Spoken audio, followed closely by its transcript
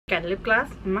Got a lip gloss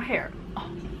in my hair.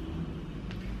 Oh.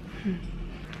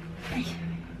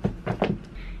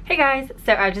 Hey guys,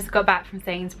 so I just got back from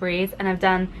Sainsbury's and I've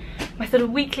done my sort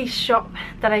of weekly shop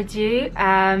that I do,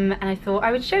 and I thought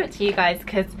I would show it to you guys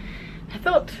because I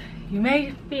thought you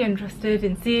may be interested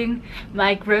in seeing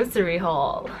my grocery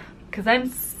haul because I'm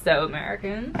so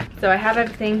American. So I have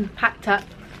everything packed up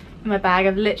in my bag.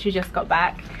 I've literally just got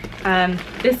back.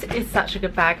 This is such a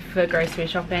good bag for grocery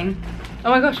shopping. Oh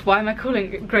my gosh, why am I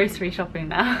calling it grocery shopping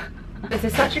now? This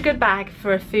is such a good bag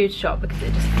for a food shop because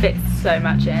it just fits so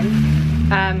much in.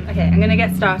 Okay, I'm gonna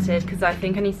get started because I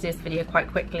think I need to do this video quite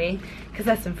quickly because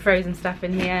there's some frozen stuff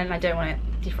in here and I don't want it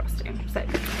defrosting. So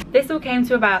this all came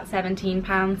to about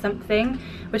 £17 something,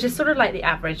 which is sort of like the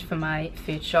average for my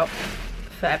food shop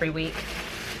for every week.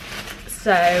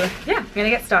 So yeah, I'm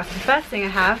gonna get started. The first thing I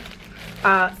have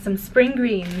are some spring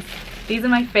greens. These are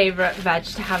my favourite veg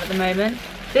to have at the moment.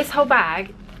 This whole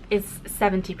bag is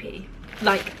 70p.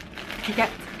 Like, you get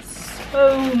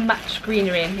so much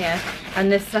greenery in here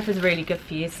and this stuff is really good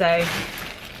for you, so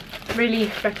really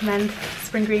recommend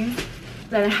spring greens.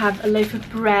 Then I have a loaf of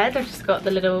bread. I've just got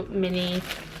the little mini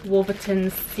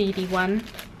Warburton's seedy one.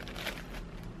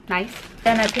 Nice.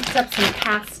 Then I picked up some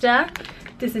pasta.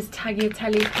 This is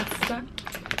tagliatelle pasta.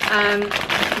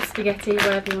 Spaghetti,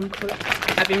 whatever you want to call it.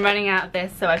 I've been running out of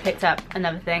this, so I picked up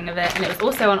another thing of it and it was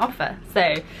also on offer, so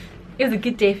it was a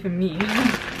good day for me.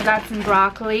 I got some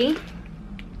broccoli.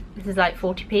 This is like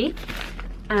 40p.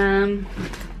 And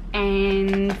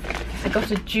I got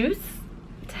a juice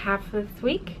to have for this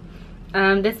week.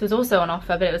 This was also on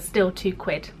offer, but it was still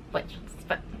 £2, which is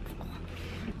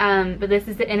but this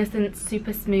is the Innocent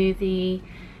Super Smoothie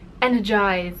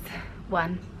Energized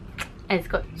one. And it's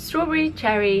got strawberry,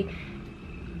 cherry,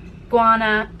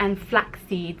 guana and flax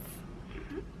seeds,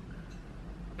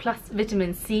 plus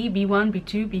vitamin C, B1,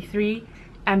 B2, B3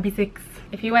 and B6.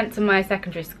 If you went to my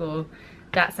secondary school,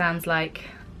 that sounds like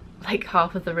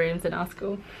half of the rooms in our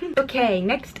school. Okay,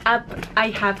 next up I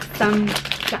have some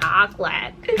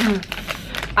chocolate.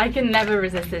 I can never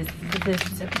resist this.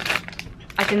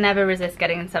 I can never resist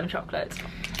getting some chocolate.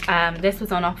 This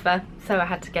was on offer, so I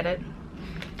had to get it.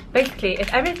 Basically,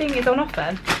 if everything is on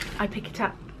offer, I pick it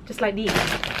up, just like these.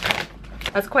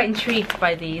 I was quite intrigued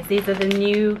by these. These are the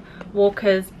new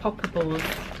Walker's Poppables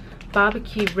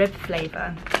barbecue rib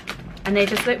flavour. And they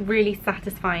just look really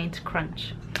satisfying to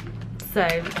crunch. So,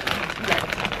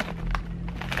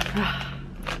 yeah.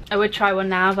 I would try one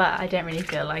now, but I don't really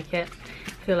feel like it.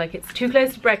 I feel like it's too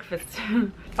close to breakfast.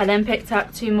 I then picked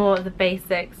up 2 more of the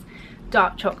basics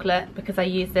dark chocolate because I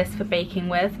use this for baking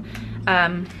with.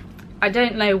 I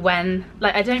don't know when,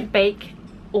 like I don't bake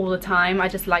all the time. I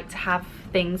just like to have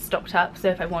things stocked up, so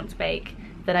if I want to bake,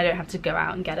 then I don't have to go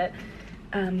out and get it.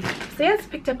 So yes,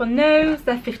 picked up on those.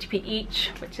 They're 50p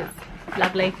each, which is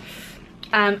lovely.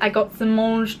 I got some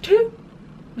mange tout.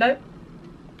 No,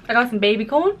 I got some baby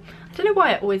corn. I don't know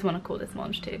why I always want to call this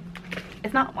mange tout.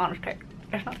 It's not mange tout.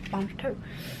 It's not mange tout.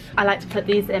 I like to put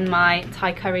these in my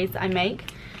Thai curries that I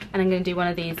make, and I'm going to do one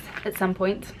of these at some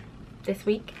point this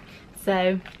week.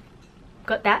 So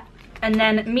got that. And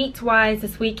then meat wise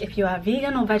this week, if you are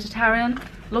vegan or vegetarian,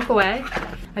 look away.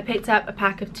 I picked up a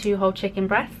pack of 2 whole chicken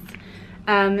breasts.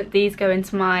 These go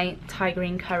into my Thai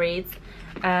green curries,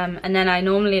 and then I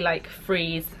normally like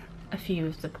freeze a few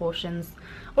of the portions,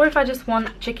 or if I just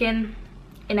want chicken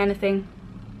in anything,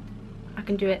 I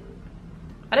can do it.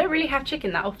 I don't really have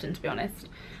chicken that often, to be honest,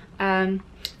 so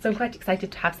I'm quite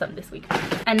excited to have some this week.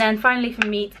 And then finally for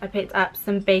meat, I picked up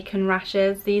some bacon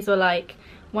rashers. These were like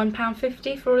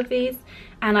 £1.50 for all of these,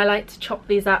 and I like to chop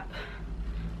these up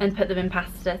and put them in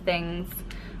pasta things,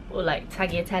 or like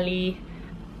tagliatelle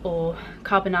or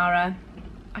carbonara.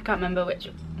 I can't remember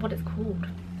what it's called.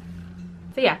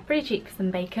 So yeah, pretty cheap for some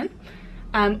bacon.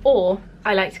 Or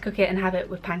I like to cook it and have it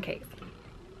with pancakes.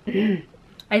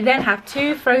 I then have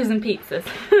 2 frozen pizzas,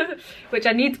 which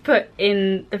I need to put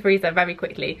in the freezer very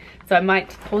quickly. So I might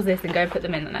pause this and go put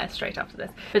them in there straight after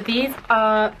this. But these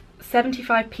are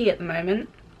 75p at the moment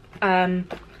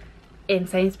in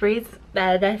Sainsbury's.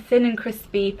 They're thin and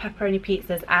crispy pepperoni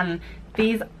pizzas, and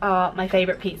these are my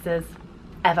favourite pizzas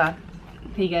ever.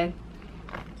 Here you go.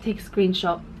 Take a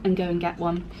screenshot and go and get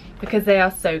one because they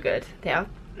are so good. They are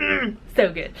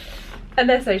so good, and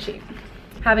they're so cheap.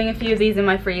 Having a few of these in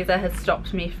my freezer has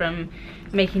stopped me from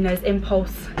making those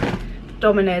impulse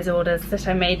Domino's orders that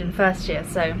I made in first year,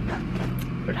 so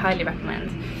would highly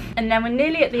recommend. And then we're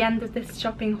nearly at the end of this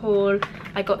shopping haul.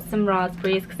 I got some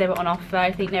raspberries because they were on offer.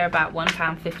 I think they're about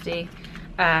 £1.50.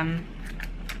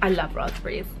 I love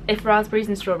raspberries. If raspberries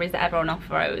and strawberries are ever on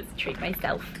offer, I always treat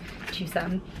myself to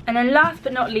some. And then last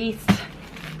but not least,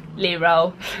 loo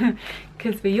roll.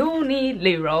 because we all need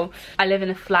loo roll. I live in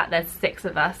a flat, there's 6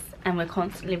 of us, and we're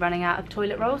constantly running out of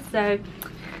toilet roll, so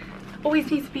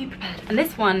always needs to be prepared. And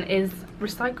this one is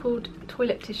recycled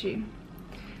toilet tissue,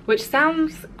 which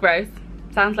sounds gross,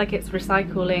 sounds like it's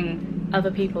recycling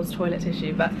other people's toilet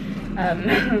tissue, but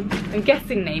I'm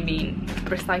guessing they mean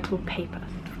recycled paper.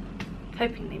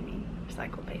 Hoping they mean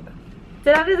recycled paper.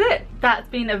 So that is it. That's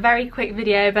been a very quick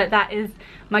video, but that is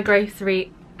my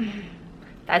grocery,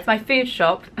 that's my food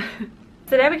shop.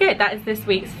 So there we go, that is this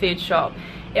week's food shop.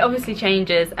 It obviously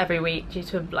changes every week due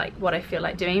to like what I feel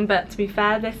like doing, but to be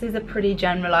fair, this is a pretty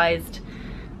generalized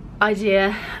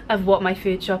idea of what my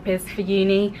food shop is for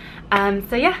uni.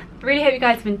 So yeah, really hope you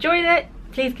guys have enjoyed it.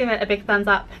 Please give it a big thumbs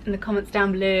up in the comments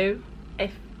down below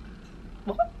if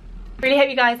really hope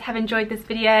you guys have enjoyed this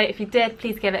video. If you did,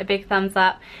 please give it a big thumbs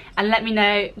up and let me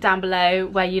know down below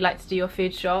where you like to do your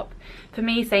food shop. For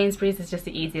me, Sainsbury's is just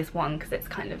the easiest one because it's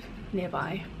kind of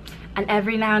nearby, and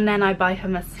every now and then I buy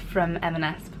hummus from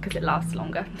M&S because it lasts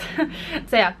longer.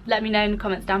 So yeah, let me know in the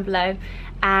comments down below,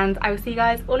 and I will see you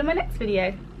guys all in my next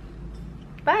video.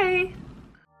 Bye!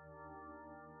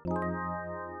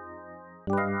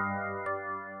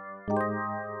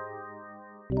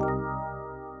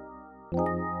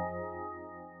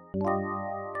 Thank you.